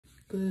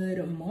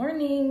Good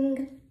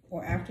morning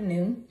or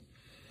afternoon.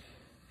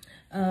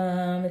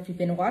 If you've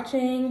been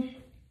watching,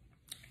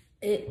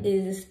 it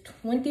is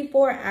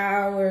 24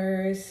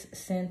 hours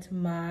since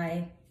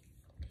my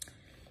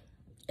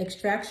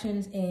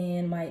extractions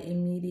and my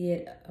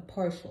immediate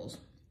partials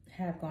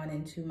have gone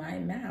into my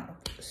mouth.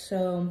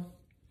 So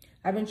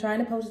I've been trying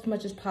to post as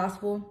much as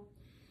possible.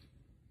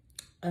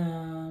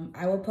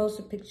 I will post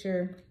a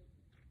picture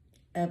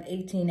of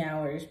 18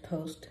 hours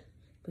post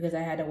because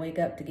I had to wake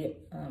up to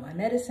get my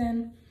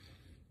medicine.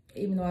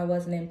 Even though I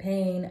wasn't in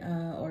pain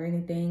or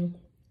anything,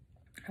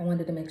 I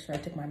wanted to make sure I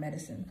took my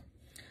medicine.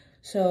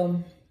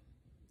 So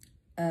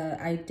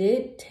I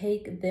did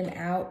take them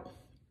out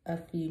a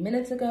few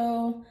minutes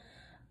ago.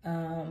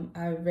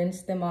 I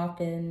rinsed them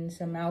off in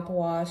some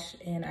mouthwash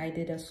and I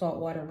did a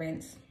saltwater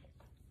rinse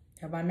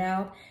of my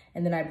mouth.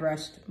 And then I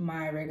brushed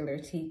my regular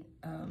teeth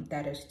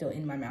that are still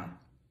in my mouth.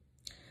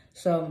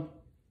 So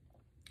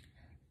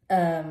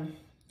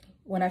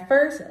when I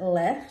first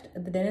left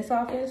the dentist's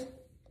office,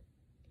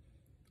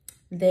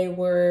 they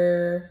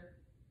were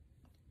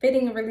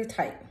fitting really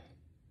tight.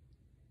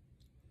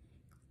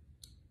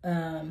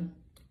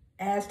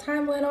 As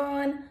time went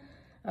on,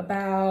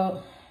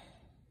 about,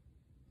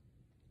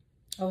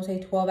 I would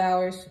say 12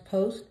 hours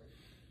post,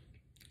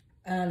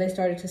 they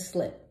started to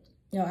slip.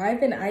 You know, I've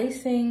been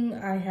icing,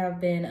 I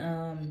have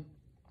been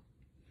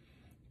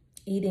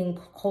eating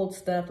cold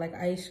stuff like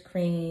ice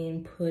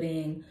cream,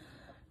 pudding.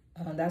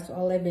 That's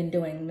all I've been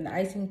doing. I've been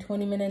icing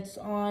 20 minutes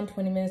on,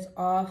 20 minutes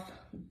off.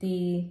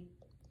 The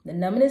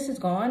numbness is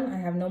gone. I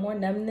have no more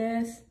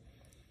numbness.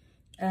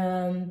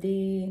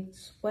 The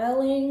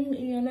swelling,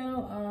 you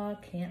know,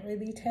 can't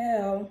really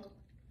tell.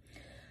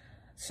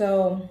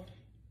 So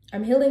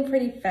I'm healing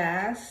pretty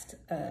fast.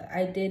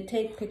 I did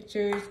take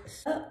pictures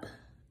up.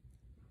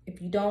 If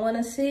you don't want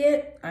to see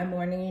it, I'm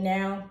warning you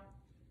now.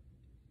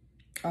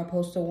 I'll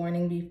post a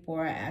warning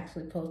before I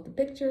actually post the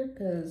picture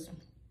because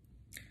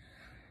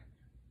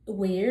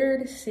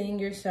weird seeing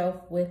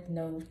yourself with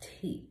no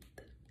teeth.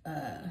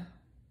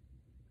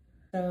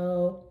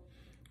 So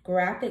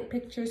graphic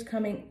pictures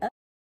coming up.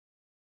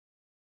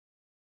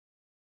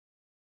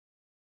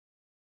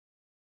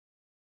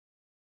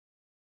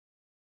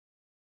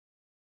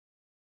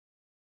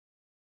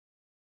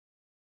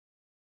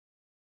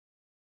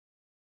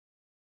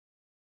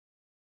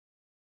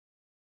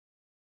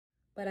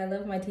 But I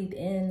love my teeth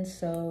in,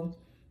 so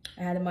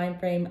I had a mind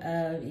frame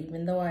of,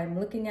 even though I'm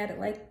looking at it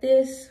like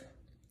this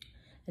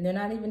and they're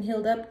not even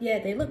healed up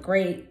yet, they look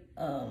great.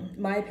 In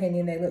my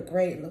opinion, they look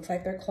great. It looks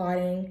like they're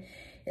clotting.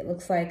 It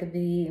looks like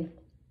they're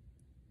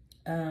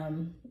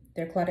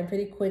clotting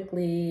pretty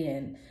quickly,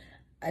 and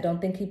I don't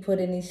think he put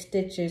any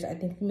stitches. I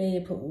think he may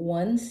have put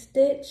one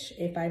stitch.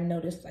 If I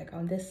noticed, like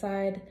on this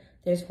side,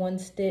 there's one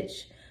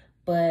stitch,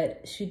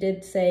 but she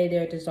did say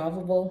they're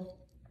dissolvable.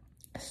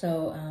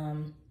 So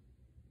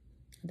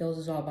they'll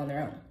dissolve on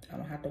their own. I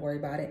don't have to worry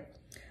about it.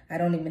 I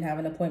don't even have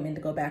an appointment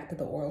to go back to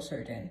the oral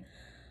surgeon.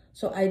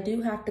 So I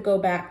do have to go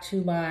back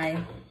to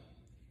my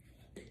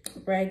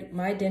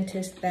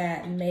dentist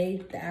that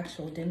made the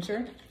actual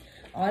denture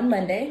on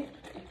Monday.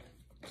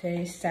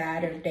 Today's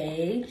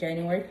Saturday,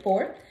 January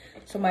 4th.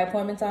 So my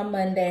appointment's on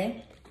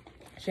Monday,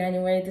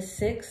 January the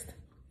 6th.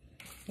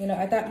 You know,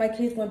 I thought my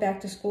kids went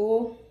back to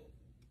school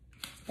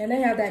and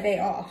they have that day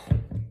off.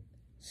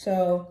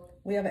 So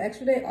we have an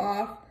extra day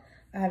off.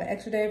 I have an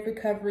extra day of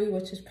recovery,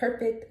 which is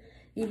perfect,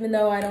 even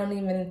though I don't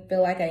even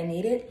feel like I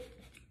need it.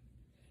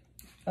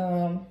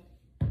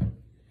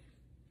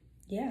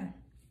 Yeah,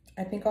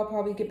 I think I'll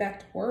probably get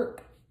back to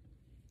work.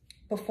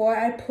 Before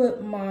I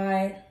put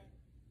my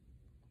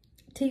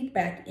teeth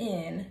back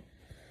in,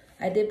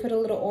 I did put a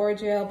little oral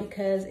gel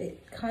because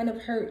it kind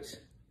of hurts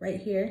right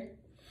here.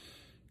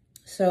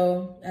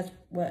 So that's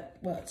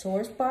what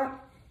sore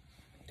spot.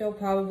 They'll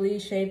probably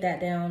shave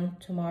that down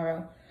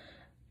tomorrow.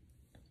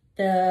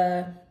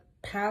 The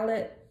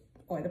palate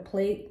or the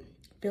plate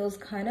feels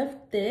kind of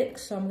thick,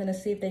 so I'm gonna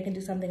see if they can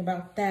do something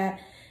about that.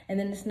 And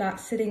then it's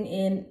not sitting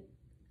in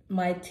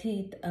my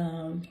teeth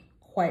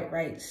quite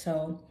right,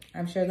 so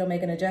I'm sure they'll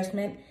make an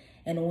adjustment,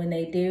 and when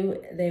they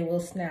do, they will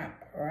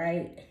snap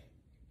right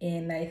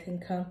in nice and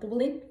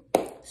comfortably.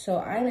 So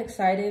I'm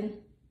excited.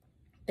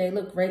 They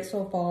look great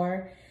so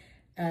far.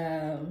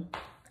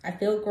 I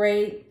feel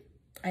great.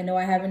 I know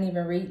I haven't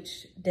even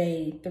reached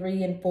day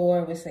 3 and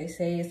 4, which they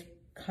say is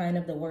kind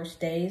of the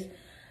worst days.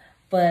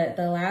 But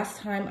the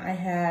last time I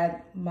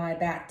had my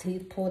back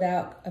teeth pulled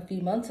out a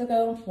few months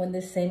ago, when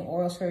this same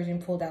oral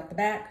surgeon pulled out the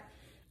back,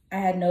 I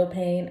had no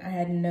pain. I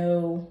had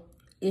no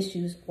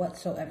issues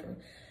whatsoever.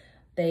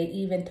 They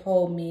even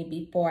told me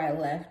before I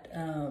left,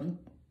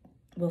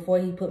 before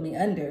he put me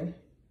under,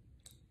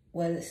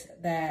 was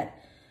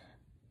that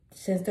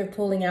since they're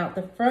pulling out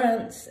the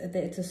fronts,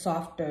 it's a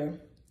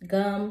softer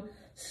gum,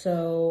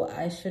 so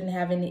I shouldn't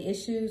have any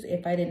issues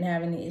if I didn't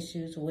have any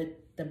issues with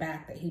the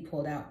back that he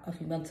pulled out a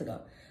few months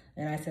ago.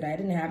 And I said I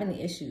didn't have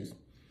any issues.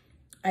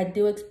 I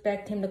do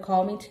expect him to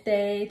call me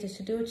today just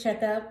to do a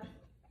checkup.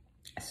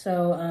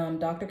 So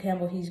Dr.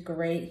 Campbell, he's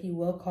great. He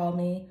will call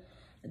me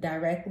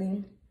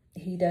directly.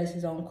 he does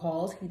his own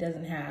calls. He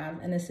doesn't have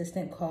an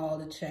assistant call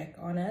to check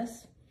on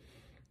us.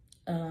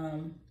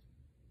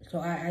 So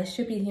I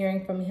should be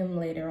hearing from him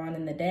later on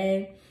in the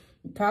day,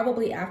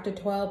 probably after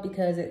 12,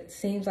 because it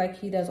seems like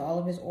he does all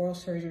of his oral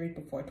surgery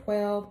before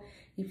 12.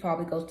 He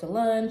probably goes to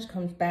lunch,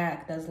 comes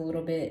back, does a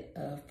little bit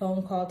of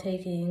phone call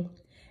taking,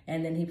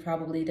 and then he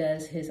probably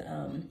does his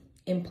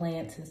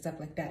implants and stuff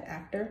like that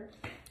after,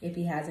 if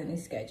he has any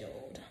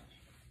scheduled.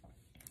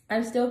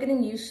 I'm still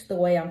getting used to the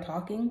way I'm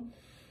talking.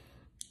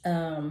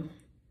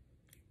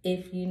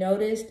 If you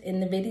noticed in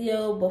the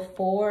video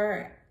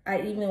before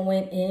I even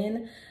went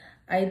in,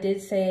 I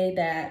did say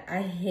that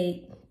I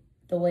hate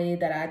the way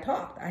that I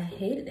talked. I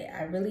hated it.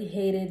 I really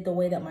hated the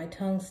way that my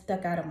tongue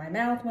stuck out of my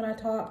mouth when I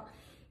talk.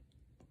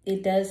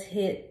 It does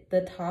hit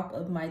the top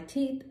of my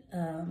teeth.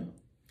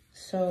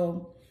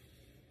 So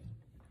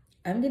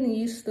I'm getting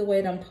used to the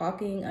way that I'm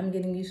talking. I'm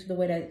getting used to the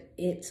way that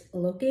it's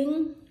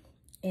looking,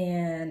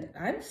 and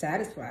I'm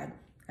satisfied.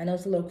 I know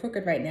it's a little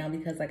crooked right now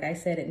because, like I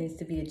said, it needs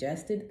to be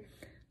adjusted.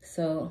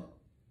 So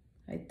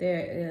right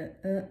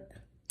there,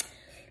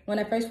 when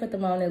I first put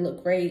them on, it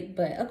looked great.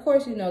 But of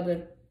course, you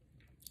know,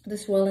 the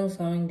swelling's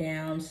going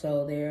down,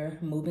 so they're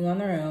moving on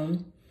their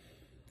own.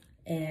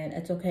 And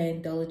it's okay,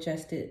 they'll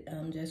adjust it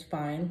just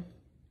fine.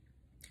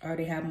 I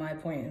already have my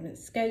appointment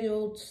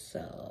scheduled,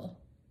 so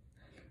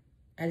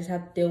I just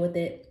have to deal with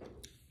it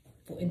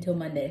until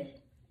Monday.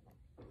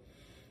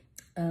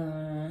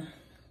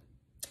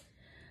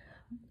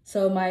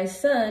 So my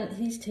son,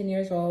 he's 10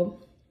 years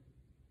old.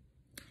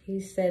 He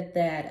said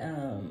that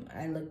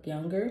I look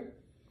younger.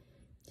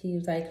 He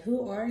was like,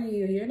 "Who are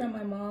you? You're not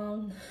my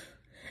mom."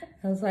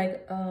 I was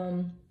like,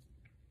 I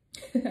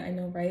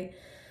know, right?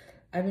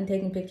 I've been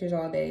taking pictures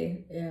all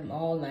day,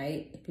 all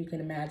night, if you can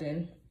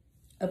imagine.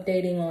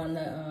 Updating on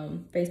the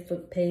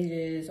Facebook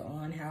pages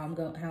on how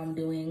I'm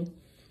doing.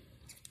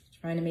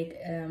 Trying to make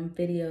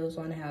videos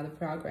on how the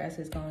progress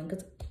is going.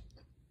 Because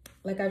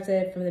like I've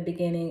said from the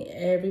beginning,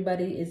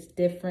 everybody is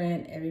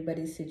different.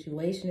 Everybody's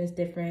situation is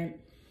different.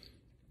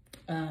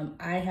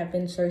 I have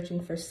been searching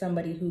for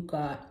somebody who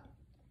got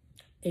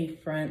a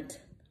front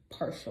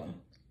partial.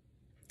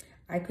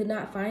 I could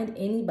not find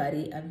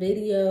anybody, a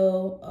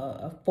video,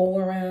 a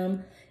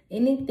forum,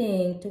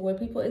 anything to where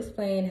people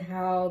explain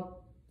how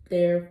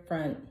their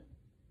front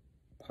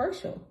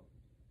partial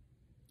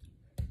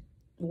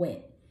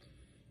went.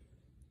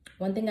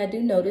 One thing I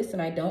do notice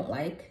and I don't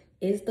like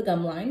is the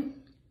gum line.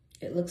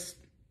 It looks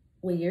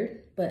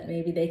weird, but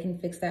maybe they can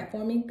fix that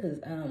for me, because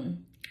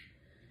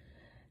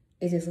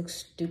it just looks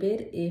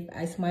stupid if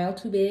I smile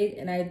too big,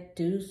 and I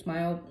do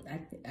smile.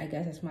 I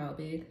guess I smile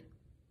big.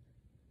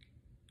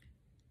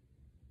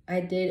 I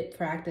did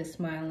practice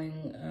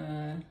smiling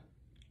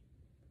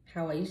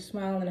how I used to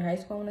smile in high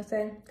school, I want to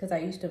say, because I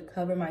used to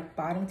cover my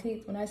bottom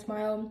teeth when I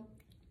smiled.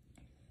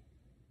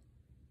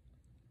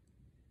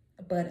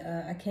 But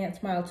I can't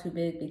smile too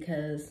big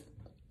because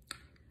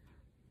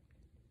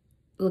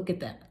look at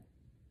that.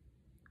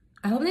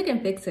 I hope they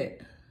can fix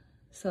it.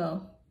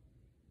 So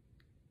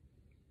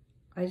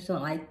I just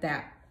don't like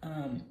that.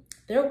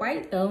 They're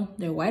white though.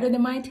 They're whiter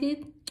than my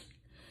teeth.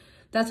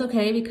 That's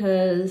okay,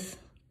 because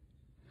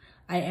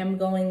I am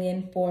going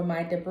in for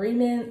my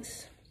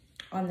debridements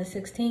on the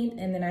 16th,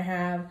 and then I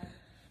have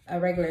a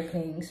regular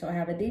cleaning. So I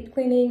have a deep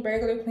cleaning,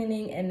 regular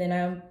cleaning, and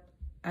then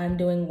I'm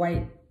doing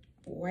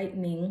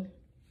whitening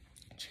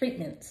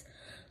treatments.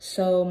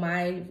 So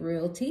my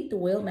real teeth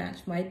will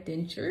match my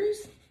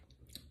dentures,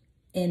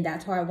 and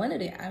that's how I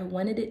wanted it. I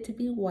wanted it to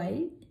be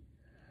white.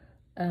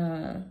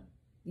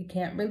 You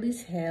can't really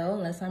tell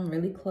unless I'm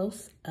really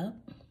close up.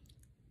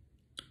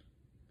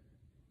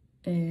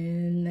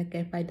 And like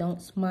if I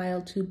don't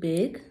smile too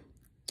big.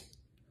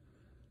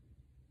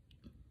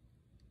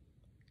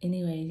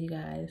 Anyways, you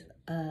guys,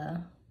 I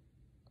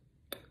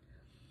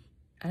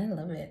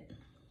love it.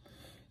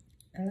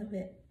 I love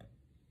it.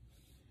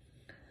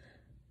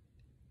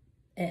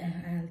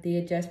 And the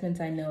adjustments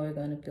I know are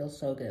going to feel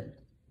so good.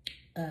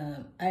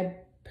 I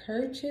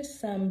purchased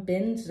some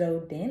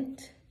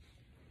Benzodent,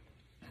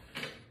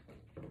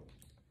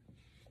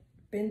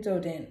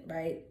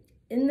 right?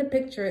 In the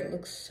picture, it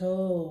looks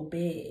so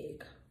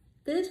big.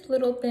 This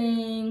little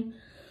thing,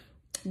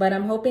 but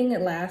I'm hoping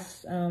it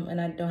lasts and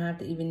I don't have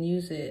to even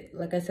use it.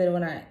 Like I said,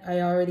 when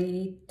I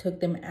already took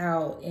them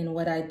out, and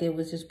what I did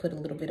was just put a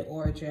little bit of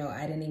Orajel.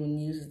 I didn't even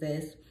use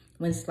this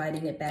when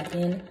sliding it back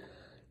in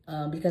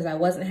because I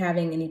wasn't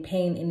having any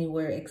pain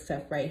anywhere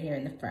except right here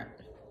in the front.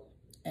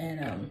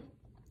 And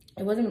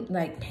it wasn't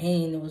like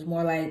pain, it was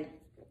more like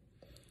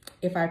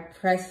if I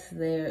press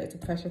there, it's a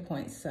pressure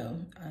point. So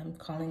I'm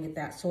calling it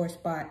that sore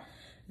spot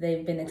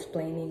they've been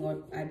explaining,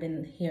 or I've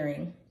been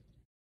hearing.